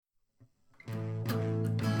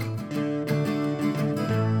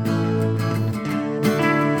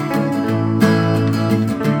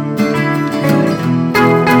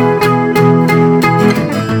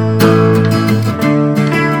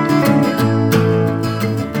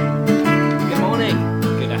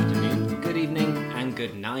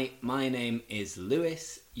name is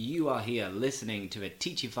Lewis. You are here listening to a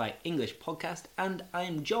Teachify English podcast, and I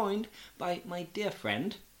am joined by my dear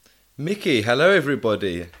friend Mickey. Hello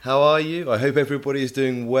everybody. How are you? I hope everybody is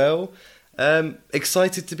doing well.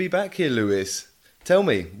 Excited to be back here, Lewis. Tell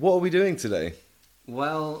me, what are we doing today?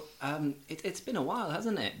 Well, it's been a while,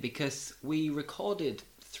 hasn't it? Because we recorded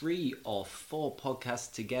 3 or 4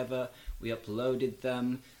 podcasts together. We uploaded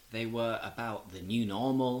them. They were about the new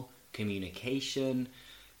normal, communication,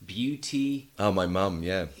 beauty. Oh, my mum,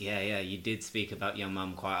 yeah. Yeah, you did speak about your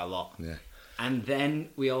mum quite a lot. Yeah. And then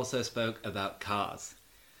we also spoke about cars.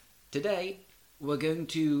 Today, we're going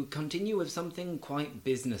to continue with something quite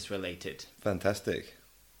business related. Fantastic.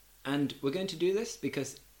 And we're going to do this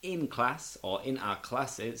because in class, or in our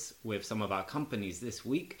classes with some of our companies this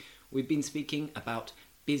week, we've been speaking about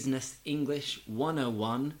Business English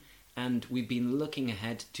 101, and we've been looking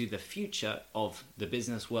ahead to the future of the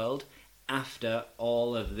business world after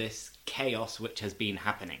all of this chaos which has been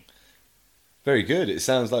happening. Very good. It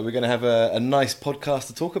sounds like we're going to have a nice podcast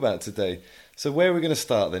to talk about today. So where are we going to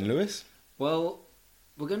start then, Lewis? Well,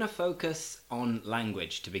 we're going to focus on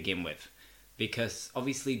language to begin with, because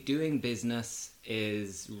obviously doing business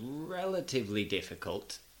is relatively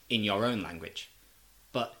difficult in your own language.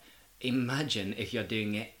 But imagine if you're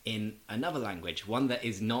doing it in another language, one that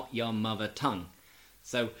is not your mother tongue.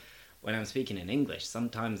 So when I'm speaking in English,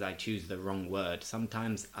 sometimes I choose the wrong word.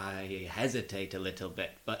 Sometimes I hesitate a little bit.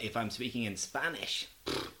 But if I'm speaking in Spanish,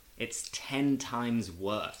 it's 10 times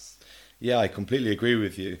worse. Yeah, I completely agree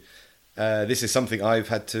with you. This is something I've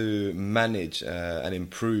had to manage and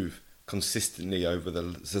improve consistently over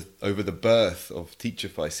the birth of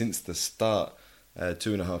Teachify since the start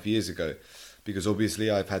 2.5 years ago. Because obviously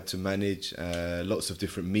I've had to manage lots of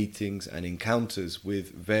different meetings and encounters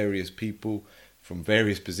with various people from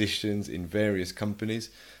various positions in various companies.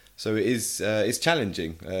 So it's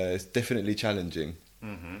challenging. It's definitely challenging.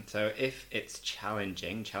 Mm-hmm. So if it's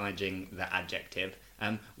challenging the adjective,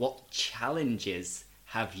 what challenges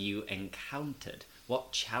have you encountered?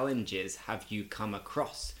 What challenges have you come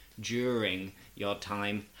across during your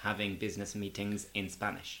time having business meetings in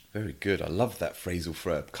Spanish? Very good. I love that phrasal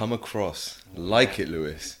verb. Come across. Like it,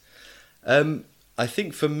 Lewis. I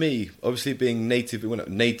think for me, obviously being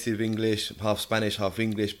native English, half Spanish, half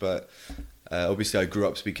English, but obviously I grew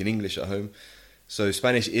up speaking English at home. So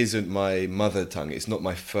Spanish isn't my mother tongue. It's not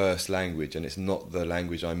my first language, and it's not the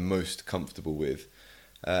language I'm most comfortable with.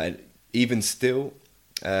 And even still,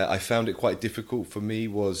 I found it quite difficult for me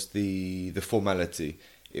was the formality.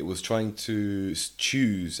 It was trying to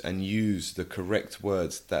choose and use the correct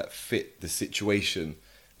words that fit the situation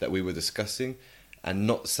that we were discussing and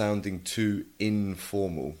not sounding too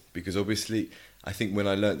informal. Because obviously, I think when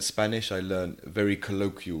I learnt Spanish, I learnt very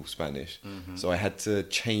colloquial Spanish. Mm-hmm. So I had to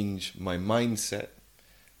change my mindset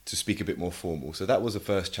to speak a bit more formal. So that was the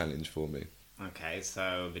first challenge for me. Okay,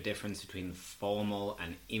 so the difference between formal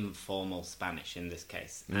and informal Spanish in this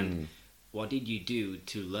case. And what did you do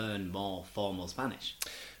to learn more formal Spanish?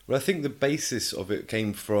 Well, I think the basis of it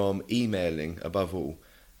came from emailing above all.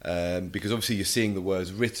 Because obviously you're seeing the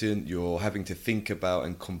words written, you're having to think about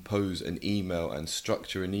and compose an email and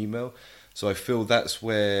structure an email. So I feel that's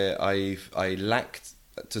where I lacked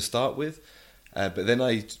to start with. But then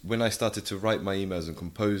when I started to write my emails and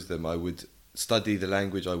compose them, I would study the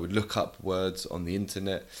language, I would look up words on the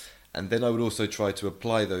internet, and then I would also try to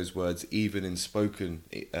apply those words even in spoken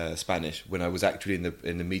Spanish when I was actually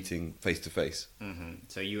in the meeting face to face.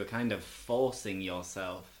 So you were kind of forcing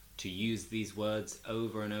yourself to use these words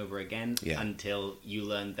over and over again until you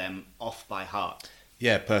learned them off by heart.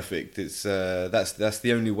 Yeah, perfect. It's that's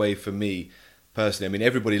the only way for me personally. I mean,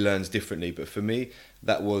 everybody learns differently, but for me,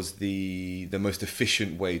 that was the most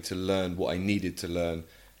efficient way to learn what I needed to learn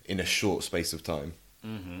in a short space of time.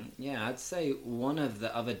 Mm-hmm. Yeah, I'd say one of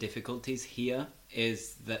the other difficulties here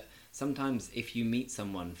is that sometimes if you meet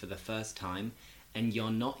someone for the first time and you're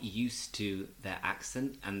not used to their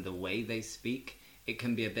accent and the way they speak, it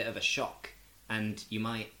can be a bit of a shock. And you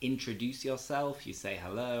might introduce yourself, you say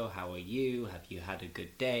hello, how are you, have you had a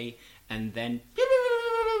good day, and then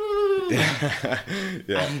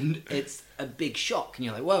and it's a big shock, and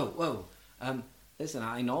you're like, whoa, listen,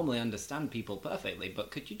 I normally understand people perfectly,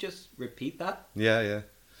 but could you just repeat that? Yeah.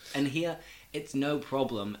 And here, it's no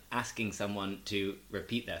problem asking someone to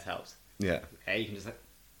repeat themselves. Yeah. Okay, you can just say,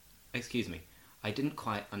 excuse me, I didn't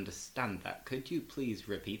quite understand that. Could you please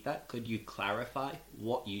repeat that? Could you clarify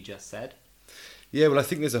what you just said? Yeah, well, I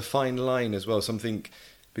think there's a fine line as well. Something,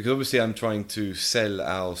 because obviously I'm trying to sell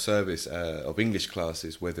our service of English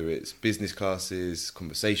classes, whether it's business classes,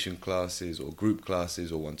 conversation classes, or group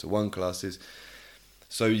classes, or one-to-one classes.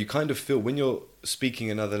 So you kind of feel when you're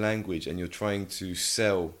speaking another language and you're trying to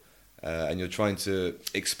sell and you're trying to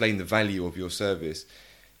explain the value of your service,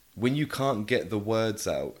 when you can't get the words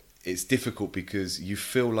out, it's difficult because you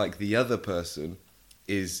feel like the other person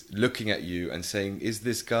is looking at you and saying, is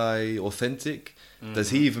this guy authentic? Mm-hmm. Does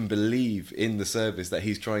he even believe in the service that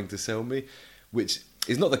he's trying to sell me? Which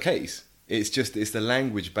is not the case. It's the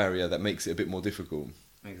language barrier that makes it a bit more difficult.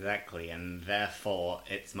 Exactly, and therefore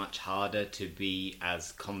it's much harder to be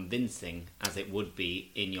as convincing as it would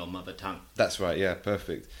be in your mother tongue. That's right, yeah,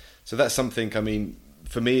 perfect. So that's something, I mean,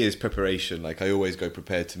 for me is preparation. Like I always go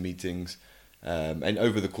prepared to meetings, and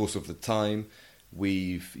over the course of the time,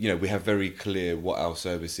 we have very clear what our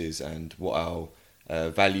service is and what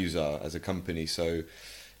our values are as a company. So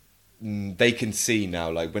they can see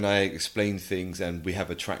now, like when I explain things and we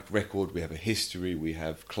have a track record, we have a history, we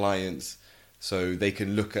have clients, so they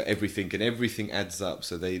can look at everything and everything adds up.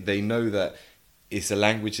 So they know that it's a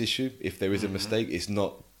language issue. If there is a mistake, it's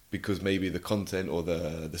not because maybe the content or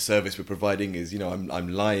the service we're providing is,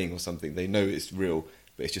 I'm lying or something. They know it's real,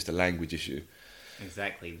 but it's just a language issue.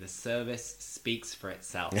 Exactly. The service speaks for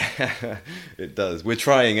itself. It does. We're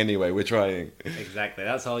trying anyway. We're trying. Exactly.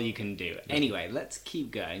 That's all you can do. Anyway, let's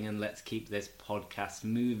keep going and let's keep this podcast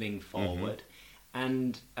moving forward.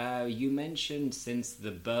 And you mentioned since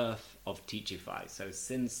the birth of Teachify, so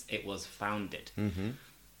since it was founded.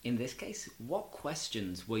 In this case, what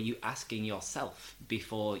questions were you asking yourself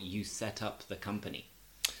before you set up the company?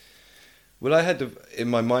 Well, in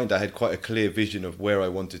my mind, I had quite a clear vision of where I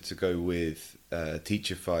wanted to go with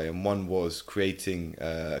Teachify, and one was creating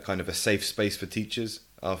kind of a safe space for teachers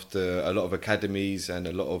after a lot of academies and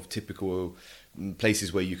a lot of typical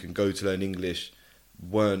places where you can go to learn English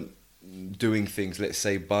weren't doing things, let's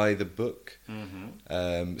say, by the book.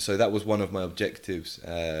 So that was one of my objectives,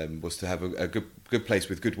 was to have a good place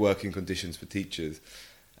with good working conditions for teachers.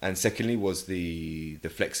 And secondly was the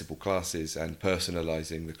flexible classes and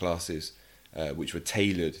personalizing the classes, which were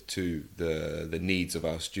tailored to the needs of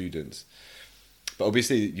our students. But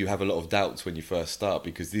obviously you have a lot of doubts when you first start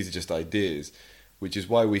because these are just ideas, which is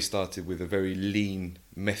why we started with a very lean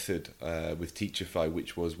method with Teachify,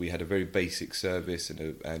 which was we had a very basic service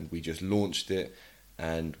and we just launched it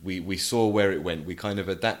and we saw where it went. We kind of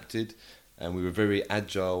adapted and we were very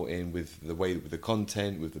agile with the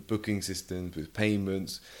content, with the booking systems, with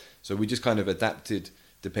payments. So we just kind of adapted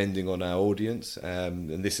depending on our audience,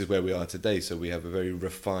 and this is where we are today. So we have a very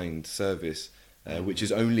refined service, which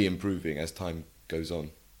is only improving as time goes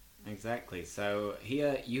on. Exactly. So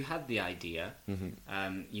here you had the idea,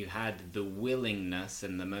 you had the willingness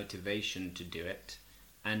and the motivation to do it.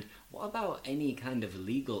 And what about any kind of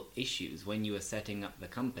legal issues when you were setting up the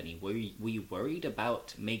company? Were you worried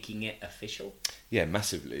about making it official? Yeah,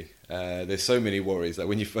 massively. There's so many worries. Like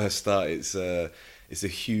when you first start, it's a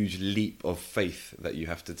huge leap of faith that you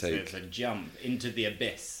have to take. So it's a jump into the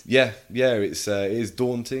abyss. Yeah. It is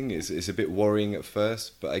daunting. It's a bit worrying at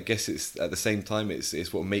first, but I guess it's at the same time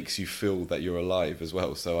it's what makes you feel that you're alive as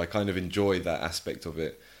well. So I kind of enjoy that aspect of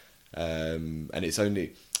it, and it's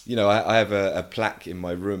only. I have a plaque in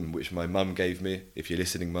my room which my mum gave me. If you're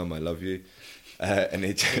listening, Mum, I love you. And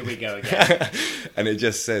here we go again. And it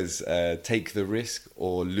just says, take the risk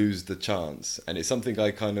or lose the chance. And it's something I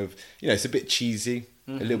kind of, it's a bit cheesy,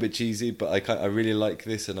 a little bit cheesy, but I really like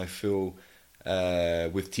this. And I feel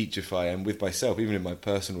with Teachify and with myself, even in my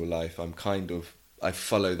personal life, I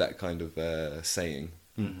follow that kind of saying.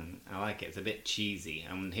 I like it. It's a bit cheesy.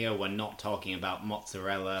 And here we're not talking about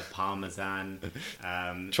mozzarella, parmesan.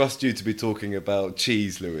 Trust you to be talking about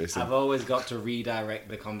cheese, Lewis. I've always got to redirect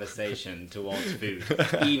the conversation towards food,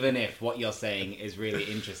 even if what you're saying is really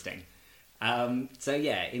interesting. So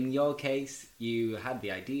yeah, in your case, you had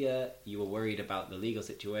the idea, you were worried about the legal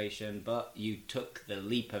situation, but you took the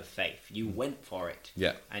leap of faith. You went for it.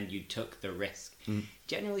 Yeah. And you took the risk.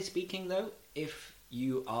 Generally speaking, though, if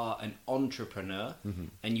you are an entrepreneur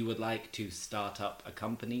and you would like to start up a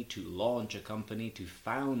company, to launch a company, to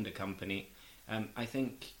found a company, I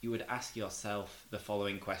think you would ask yourself the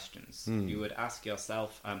following questions. You would ask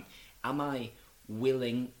yourself, am I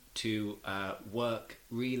willing to work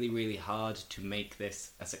really, really hard to make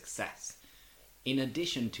this a success? In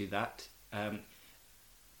addition to that,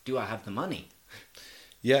 do I have the money?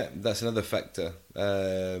 Yeah, that's another factor.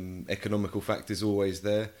 Economical factor is always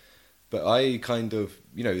there. But I kind of,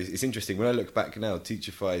 it's interesting. When I look back now,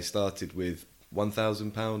 Teachify started with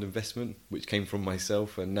 £1,000 investment, which came from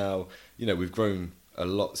myself. And now, we've grown a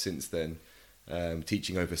lot since then,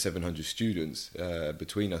 teaching over 700 students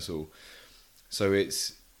between us all. So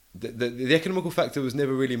it's the economical factor was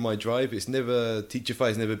never really my drive. Teachify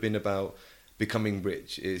has never been about becoming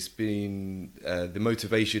rich. It's been the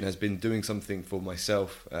motivation has been doing something for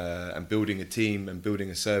myself and building a team and building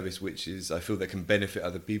a service which is I feel that can benefit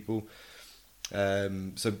other people.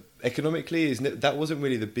 So economically, that wasn't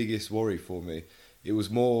really the biggest worry for me. It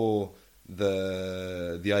was more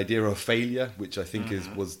the idea of failure, which I think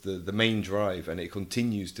was the main drive, and it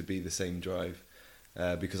continues to be the same drive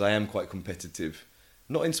because I am quite competitive.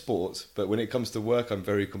 Not in sports, but when it comes to work, I'm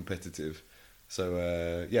very competitive. So,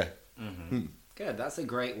 yeah. Mm-hmm. Good. That's a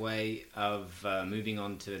great way of moving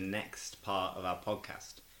on to the next part of our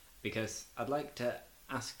podcast. Because I'd like to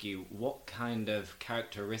ask you, what kind of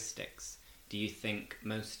characteristics do you think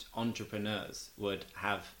most entrepreneurs would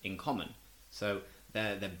have in common? So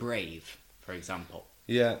they're brave, for example.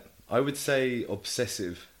 Yeah, I would say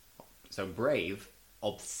obsessive. So brave,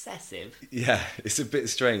 obsessive. Yeah, it's a bit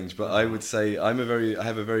strange, but I would say I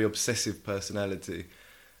have a very obsessive personality.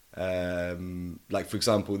 Like for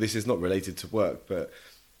example, this is not related to work, but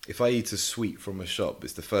if I eat a sweet from a shop,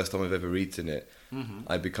 it's the first time I've ever eaten it.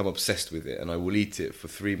 I become obsessed with it, and I will eat it for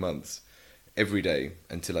 3 months every day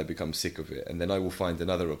until I become sick of it, and then I will find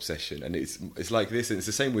another obsession, and it's like this, and it's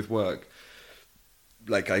the same with work.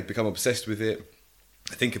 Like I become obsessed with it.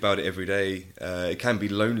 I think about it every day. It can be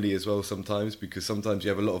lonely as well sometimes, because sometimes you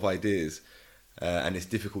have a lot of ideas and it's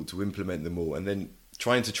difficult to implement them all, and then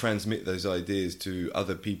trying to transmit those ideas to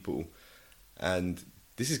other people. And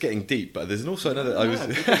this is getting deep, but there's also another...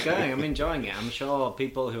 Keep it going. I'm enjoying it. I'm sure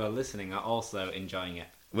people who are listening are also enjoying it.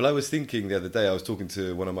 Well, I was thinking the other day, I was talking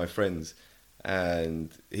to one of my friends,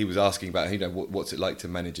 and he was asking about, what's it like to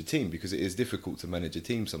manage a team, because it is difficult to manage a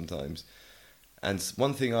team sometimes. And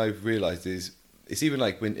one thing I've realised is, it's even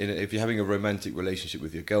like if you're having a romantic relationship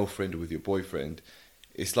with your girlfriend or with your boyfriend,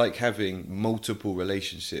 it's like having multiple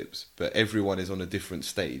relationships, but everyone is on a different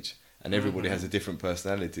stage and everybody has a different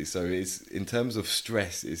personality. So it's, in terms of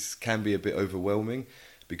stress, it can be a bit overwhelming,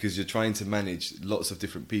 because you're trying to manage lots of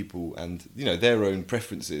different people and their own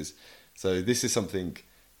preferences. So this is something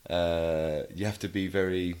you have to be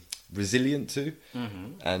very resilient to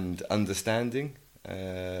and understanding.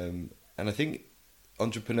 And I think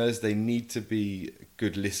entrepreneurs, they need to be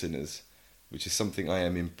good listeners, which is something I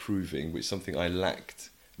am improving, which is something I lacked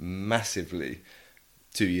massively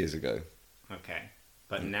 2 years ago. Okay.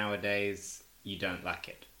 But nowadays, you don't lack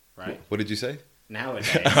it, right? What did you say?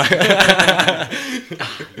 Nowadays.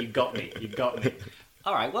 You got me.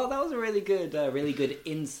 All right. Well, that was a really good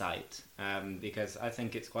insight, because I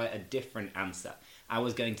think it's quite a different answer. I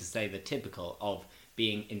was going to say the typical of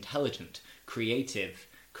being intelligent, creative,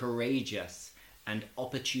 courageous, and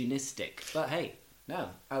opportunistic. But hey, no,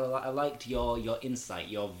 I liked your insight,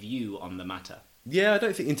 your view on the matter. Yeah, I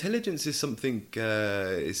don't think intelligence is something.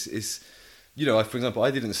 For example, I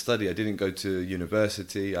didn't study. I didn't go to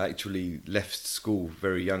university. I actually left school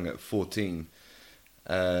very young at 14,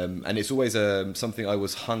 and it's always something I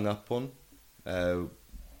was hung up on.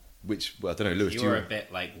 Which, well, I don't know, Lewis. You were a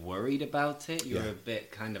bit worried about it. You were a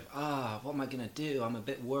bit kind of, what am I going to do? I'm a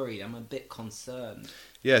bit worried. I'm a bit concerned.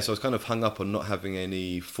 Yeah, so I was kind of hung up on not having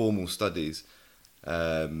any formal studies.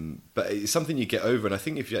 But it's something you get over, and I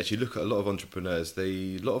think if you actually look at a lot of entrepreneurs,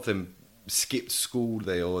 a lot of them skipped school,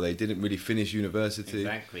 or they didn't really finish university.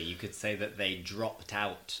 Exactly, you could say that they dropped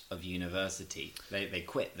out of university. They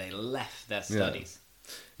quit. They left their studies.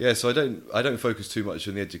 Yeah, so I don't focus too much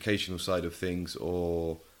on the educational side of things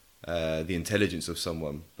or the intelligence of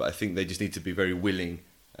someone, but I think they just need to be very willing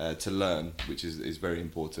to learn, which is very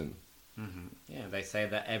important. Mm-hmm. Yeah, they say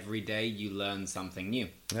that every day you learn something new.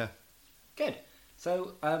 Yeah. Good.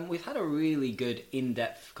 So we've had a really good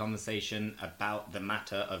in-depth conversation about the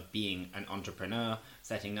matter of being an entrepreneur,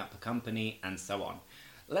 setting up a company, and so on.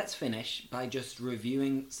 Let's finish by just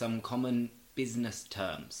reviewing some common business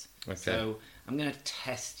terms. Okay. So I'm going to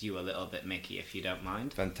test you a little bit, Mickey, if you don't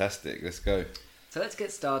mind. Fantastic. Let's go. So let's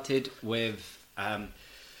get started with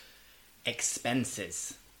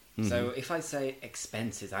expenses. Mm-hmm. So if I say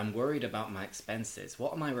expenses, I'm worried about my expenses.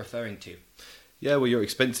 What am I referring to? Yeah, well, your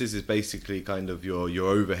expenses is basically kind of your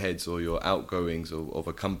overheads or your outgoings of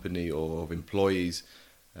a company or of employees,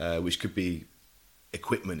 which could be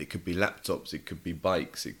equipment, it could be laptops, it could be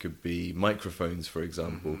bikes, it could be microphones, for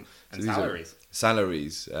example. Mm-hmm. And salaries.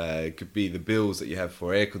 Salaries. It could be the bills that you have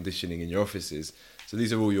for air conditioning in your offices. So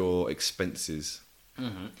these are all your expenses.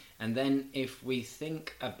 Mm-hmm. And then if we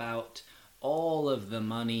think about all of the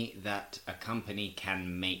money that a company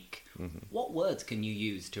can make, mm-hmm. what words can you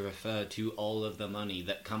use to refer to all of the money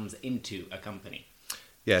that comes into a company?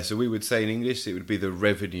 Yeah, so we would say in English it would be the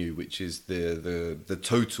revenue, which is the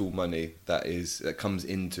total money that comes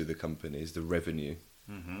into the company, is the revenue.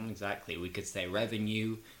 Mm-hmm, exactly. We could say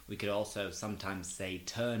revenue. We could also sometimes say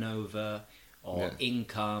turnover. or Yeah.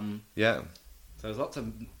 income. Yeah. So there's lots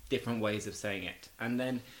of different ways of saying it. And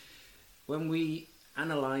then when we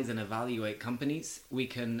analyze and evaluate companies, we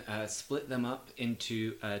can split them up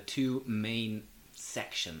into two main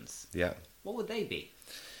sections. Yeah. What would they be?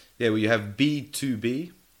 Yeah, well, you have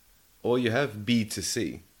B2B or you have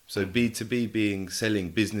B2C. So B2B being selling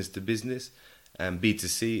business to business, and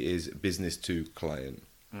B2C is business to client.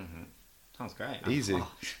 Mm-hmm. Sounds great. Easy.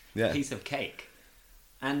 Oh, Yeah. piece of cake.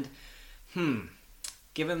 And,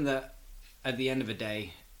 given that at the end of the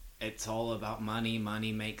day, it's all about money,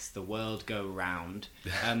 money makes the world go round,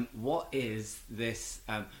 what is this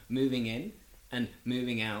moving in and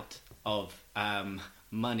moving out of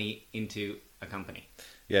money into a company?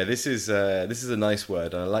 Yeah, this is a nice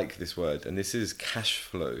word, and I like this word, and this is cash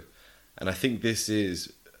flow. And I think this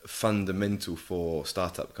is fundamental for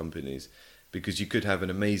startup companies, because you could have an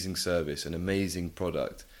amazing service, an amazing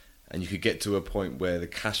product, and you could get to a point where the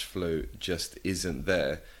cash flow just isn't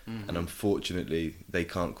there, and unfortunately they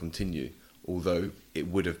can't continue, although it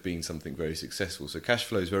would have been something very successful. So cash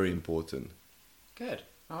flow is very important. Good.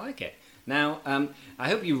 I like it. Now, I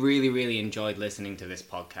hope you really, really enjoyed listening to this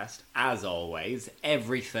podcast. As always,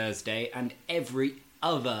 every Thursday and every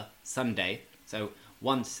other Sunday, so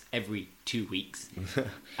once every 2 weeks,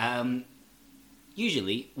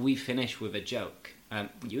 usually we finish with a joke.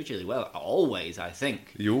 Always, I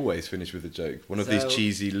think. You always finish with a joke. One of these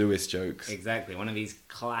cheesy Lewis jokes. Exactly, one of these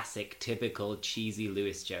classic, typical, cheesy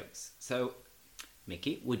Lewis jokes. So,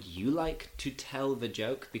 Mickey, would you like to tell the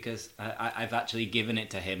joke? Because I've actually given it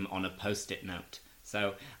to him on a post-it note.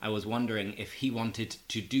 So I was wondering if he wanted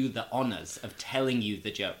to do the honours of telling you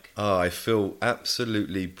the joke. Oh, I feel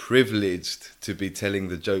absolutely privileged to be telling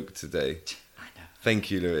the joke today. I know. Thank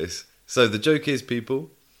you, Lewis. So the joke is,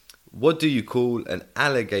 people, what do you call an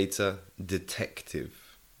alligator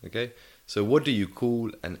detective? Okay? So what do you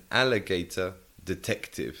call an alligator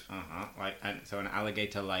detective? So an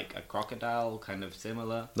alligator like a crocodile, kind of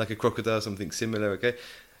similar? Like a crocodile, something similar, okay?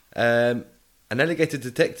 An alligator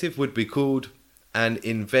detective would be called an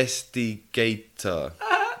investigator.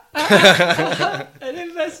 An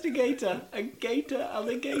investigator. A gator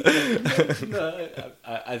alligator. No,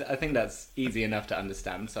 I think that's easy enough to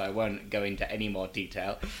understand, so I won't go into any more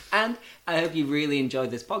detail. And I hope you really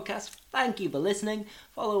enjoyed this podcast. Thank you for listening.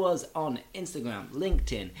 Follow us on Instagram,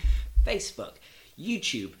 LinkedIn, Facebook,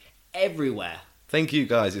 YouTube, everywhere. Thank you,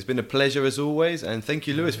 guys. It's been a pleasure as always, and thank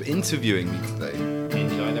you, Lewis, for interviewing me today.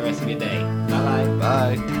 Enjoy the rest of your day.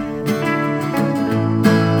 Bye-bye. Bye.